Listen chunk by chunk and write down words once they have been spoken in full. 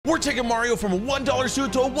taking Mario from a $1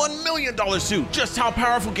 suit to a $1 million suit. Just how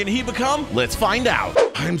powerful can he become? Let's find out.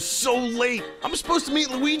 I'm so late. I'm supposed to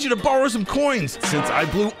meet Luigi to borrow some coins since I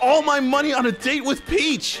blew all my money on a date with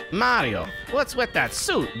Peach. Mario, what's with that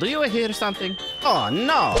suit? Do you hear something? Oh,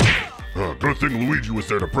 no. Good thing Luigi was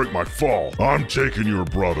there to break my fall. I'm taking your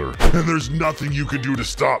brother, and there's nothing you can do to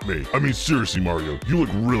stop me. I mean, seriously, Mario, you look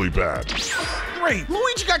really bad. Great,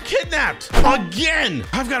 Luigi got kidnapped again.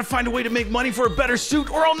 I've got to find a way to make money for a better suit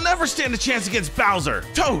or I'll never stand a chance against Bowser.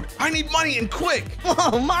 Toad, I need money and quick.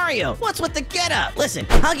 Whoa, Mario, what's with the getup? Listen,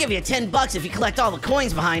 I'll give you 10 bucks if you collect all the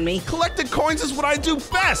coins behind me. Collecting coins is what I do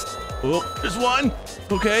best. Oh, there's one.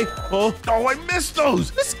 Okay. Oh, I missed those.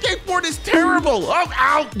 This skateboard is terrible. Oh,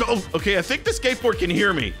 ow. Oh, okay, I think the skateboard can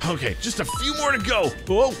hear me. Okay, just a few more to go.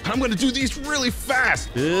 Oh, I'm gonna do these really fast.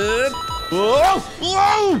 Whoa!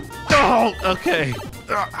 Whoa! Oh, okay.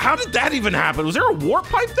 How did that even happen? Was there a warp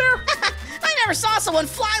pipe there? I never saw someone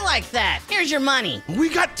fly like that. Here's your money. We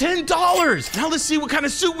got $10. Now let's see what kind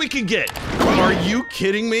of suit we can get. Are you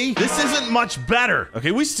kidding me? This isn't much better.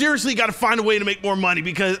 Okay, we seriously got to find a way to make more money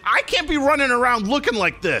because I can't be running around looking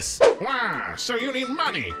like this. Wow, so you need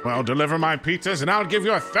money. Well, deliver my pizzas and I'll give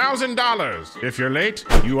you $1,000. If you're late,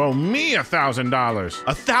 you owe me $1,000.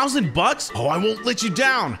 $1,000? Oh, I won't let you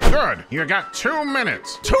down. Good, you got 2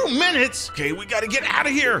 minutes. 2 minutes? Okay, we got to get out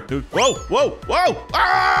of here. Whoa, whoa, whoa.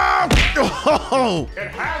 Oh! It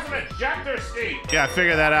has an ejector seat. Yeah, I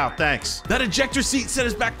figured that out, thanks. That ejector seat set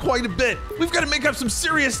us back quite a bit. We've got to make up some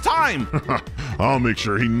serious time. I'll make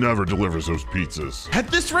sure he never delivers those pizzas. At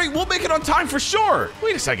this rate, we'll make it on time for sure.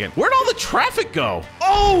 Wait a second, where'd all the traffic go?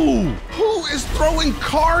 Oh, who is throwing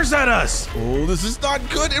cars at us? Oh, this is not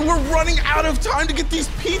good, and we're running out of time to get these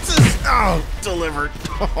pizzas. Oh, delivered.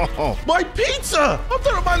 Oh, my pizza! I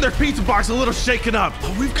thought I mind their pizza box a little shaken up.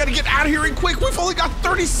 Oh, we've got to get out of here and quick. We've only got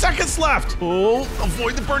 30 seconds left. Oh,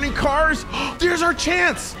 avoid the burning cars. There's our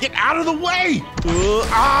chance. Get out of the way. Oh,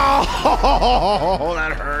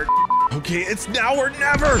 that hurt. Okay, it's now or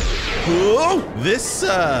never. Oh, this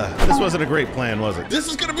wasn't a great plan, was it? This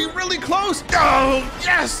is gonna be really close. Oh,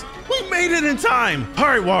 yes! We made it in time. All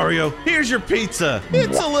right, Wario, here's your pizza.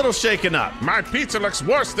 It's a little shaken up. My pizza looks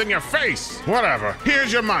worse than your face. Whatever,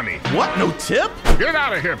 here's your money. What, no tip? Get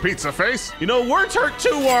out of here, pizza face. You know, words hurt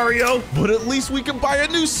too, Wario, but at least we can buy a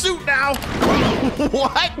new suit now.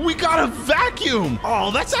 What? We got a vacuum.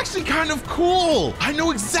 Oh, that's actually kind of cool. I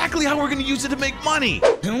know exactly how we're gonna use it to make money.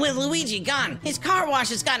 And with Luigi gone, his car wash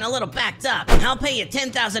has gotten a little backed up. I'll pay you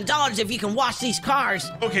 $10,000 if you can wash these cars.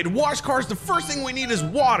 Okay, to wash cars, the first thing we need is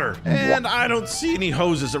water. And I don't see any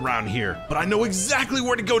hoses around here, but I know exactly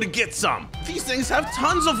where to go to get some. These things have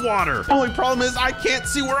tons of water. Only problem is I can't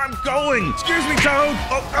see where I'm going. Excuse me, Toad.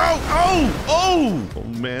 Oh,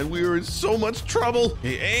 man, we are in so much trouble.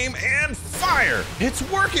 Okay, aim and fire. It's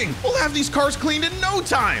working. We'll have these cars cleaned in no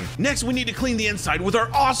time. Next, we need to clean the inside with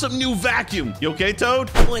our awesome new vacuum. You okay,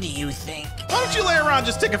 Toad? What do you think? Why don't you lay around,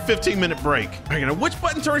 just take a 15-minute break. All right, now which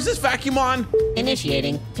button turns this vacuum on?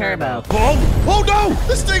 Initiating turbo. Oh no!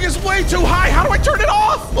 This thing is way too high! How do I turn it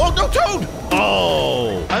off? Oh, no, Toad!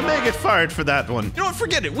 Oh, I may get fired for that one. You know what,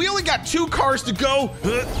 forget it. We only got 2 cars to go.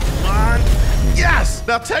 Come on. Yes!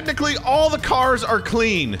 Now, technically, all the cars are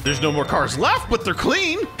clean. There's no more cars left, but they're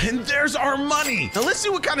clean. And there's our money. Now, let's see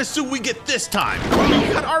what kind of suit we get this time. We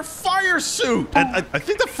got our fire suit. And I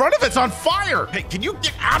think the front of it's on fire. Hey, can you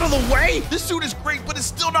get out of the way? This suit is great, but it's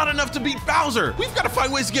still not enough to beat Bowser. We've got to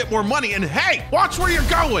find ways to get more money. And hey, watch where you're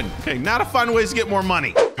going. Okay, now to find ways to get more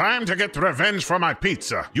money. Time to get revenge for my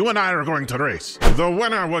pizza. You and I are going to race. The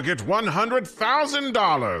winner will get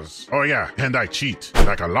 $100,000. Oh yeah, and I cheat,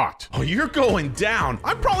 like a lot. Oh, you're going down.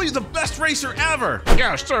 I'm probably the best racer ever.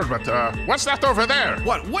 Yeah, sure, but what's that over there?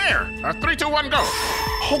 What, where? 3, 2, 1, go.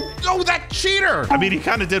 Oh, no, that cheater. I mean, he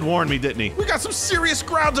kind of did warn me, didn't he? We got some serious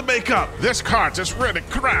ground to make up. This cart is really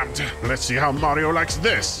cramped. Let's see how Mario likes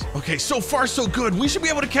this. Okay, so far so good. We should be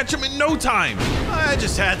able to catch him in no time. I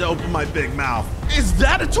just had to open my big mouth. Is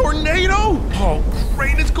that a tornado? Oh,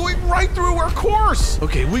 great, it's going right through our course.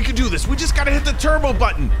 Okay, we can do this. We just gotta hit the turbo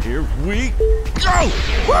button. Here we go.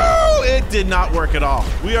 Woo! It did not work at all.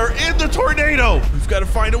 We are in the tornado. We've got to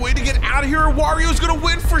find a way to get out of here or Wario's gonna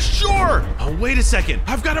win for sure. Oh, wait a second.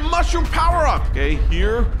 I've got a mushroom power-up. Okay,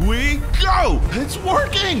 here we go. It's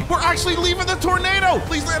working. We're actually leaving the tornado.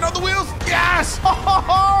 Please land on the wheels. Yes!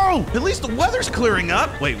 Oh, at least the weather's clearing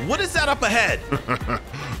up. Wait, what is that up ahead?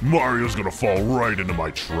 Mario's gonna fall right into my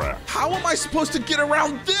trap. How am I supposed to get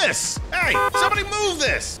around this? Hey, somebody move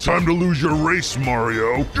this. Time to lose your race,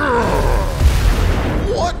 Mario.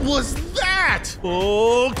 What was that? that?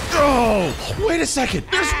 Oh, wait a second.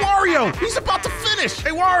 There's Wario. He's about to finish.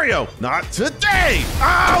 Hey, Wario. Not today.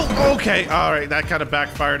 Oh, okay. All right, that kind of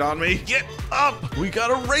backfired on me. Get up. We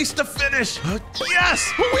got a race to finish.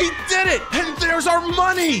 Yes, we did it. And there's our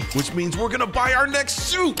money, which means we're going to buy our next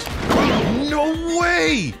suit. No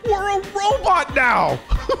way. We're a robot now.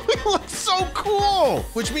 We look so cool.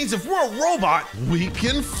 Which means if we're a robot, we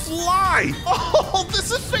can fly. Oh,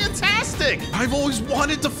 this is fantastic. I've always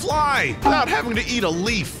wanted to fly without having to eat a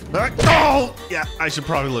leaf. Oh, yeah, I should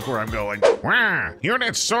probably look where I'm going. Wow, you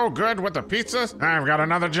did so good with the pizzas. I've got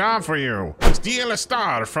another job for you. Steal a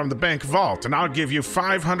star from the bank vault, and I'll give you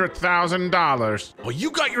 $500,000. Well,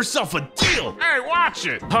 you got yourself a deal. Hey, watch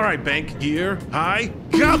it. All right, bank, here I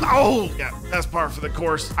come. Oh, yeah, that's par for the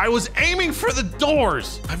course. I was aiming for the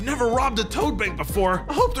doors. I've never robbed a Toad Bank before.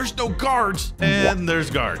 I hope there's no guards. And there's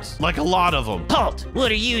guards, like a lot of them. Halt!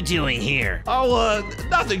 What are you doing here? Oh,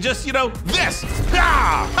 nothing, just, this.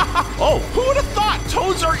 Ah! Oh, who would have thought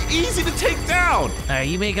toads are easy to take down? Are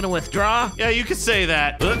you making a withdraw? Yeah, you could say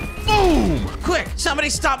that. Boom! Quick, somebody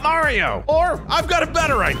stop Mario. Or I've got a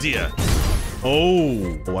better idea.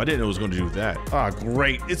 Oh, I didn't know it was going to do that. Ah,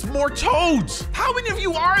 great. It's more toads. How many of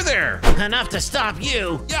you are there? Enough to stop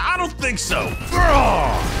you. Yeah, I don't think so.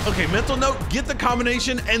 Ugh. Okay, mental note, get the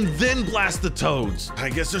combination and then blast the toads. I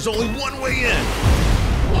guess there's only one way in.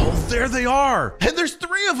 Oh, there they are. And there's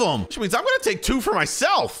 3 of them, which means I'm going to take 2 for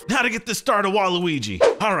myself. Now to get this star to Waluigi.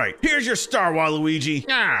 All right, here's your star, Waluigi.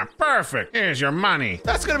 Yeah, perfect. Here's your money.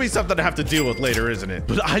 That's going to be something to have to deal with later, isn't it?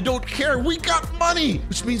 But I don't care. We got money,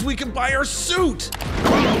 which means we can buy our suit.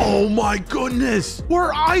 Oh my goodness.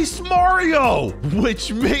 We're Ice Mario,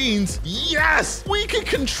 which means, yes, we can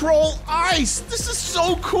control ice. This is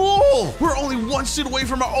so cool. We're only 1 suit away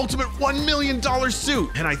from our ultimate $1 million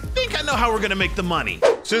suit. And I think I know how we're going to make the money.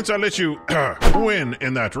 Since I let you win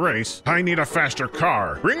in that race, I need a faster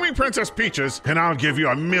car. Bring me Princess Peaches, and I'll give you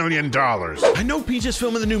 $1 million. I know Peach is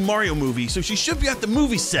filming the new Mario movie, so she should be at the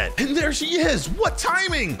movie set. And there she is. What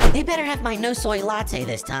timing? They better have my no soy latte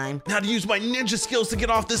this time. Now to use my ninja skills to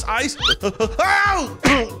get off this ice. Ow!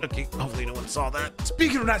 Okay, hopefully no one saw that.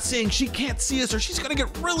 Speaking of not seeing, she can't see us or she's gonna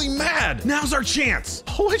get really mad. Now's our chance.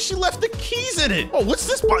 Oh, and she left the keys in it. Oh, what's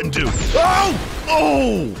this button do? Oh!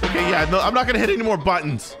 Oh! Okay, yeah, no, I'm not gonna hit any more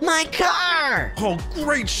buttons. My car! Oh,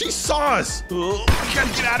 great, she saw us. Oh, I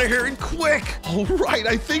gotta get out of here and quick. All right,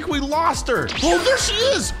 I think we lost her. Oh, there she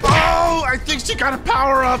is. Oh, I think she got a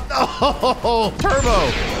power up. Oh,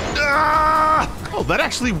 turbo. Ah! Oh, that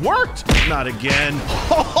actually worked. Not again.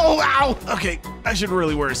 Oh, ow. Okay, I should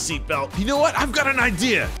really wear a seatbelt. You know what? I've got an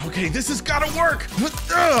idea. Okay, this has got to work.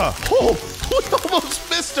 Oh, we almost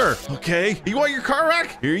missed her. Okay, you want your car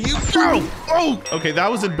back? Here you go. Oh, okay,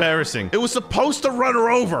 that was embarrassing. It was supposed to run her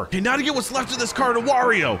over. Okay, now to get what's left of this car to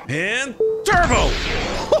Wario. And turbo.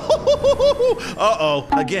 Uh-oh.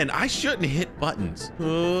 Again, I shouldn't hit buttons.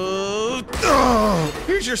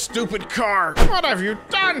 Here's your stupid car. What have you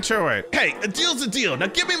done to it? Hey, a deal's a deal. Now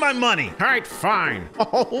give me my money. All right, fine.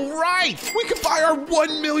 All right. We can buy our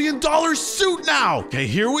 $1 million suit now. Okay,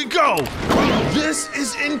 here we go. This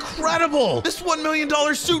is incredible. This $1 million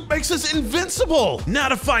suit makes us invincible. Now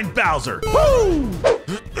to find Bowser. Woo!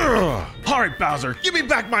 All right, Bowser, give me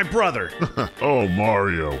back my brother. Oh,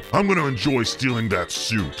 Mario, I'm gonna enjoy stealing that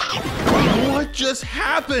suit. What just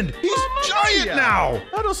happened? He's giant now.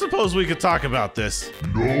 I don't suppose we could talk about this.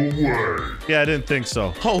 No way. Yeah, I didn't think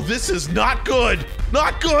so. Oh, this is not good.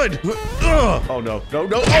 Not good. Oh, no, no,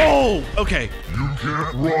 no. Oh, okay. You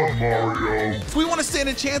can't run, Mario. If we want to stand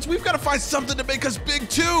a chance, we've got to find something to make us big,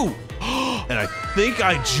 too. And I think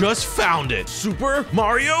I just found it. Super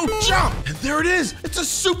Mario Jump. And there it is. It's a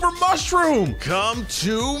super mushroom. Come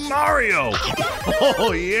to Mario.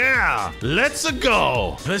 Oh, yeah. Let's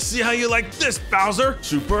go. Let's see how you like this, Bowser.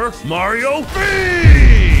 Super Mario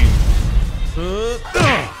Beam.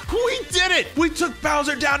 We did it! We took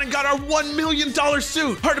Bowser down and got our $1 million suit.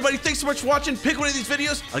 All right, everybody, thanks so much for watching. Pick one of these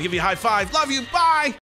videos. I'll give you a high five. Love you. Bye.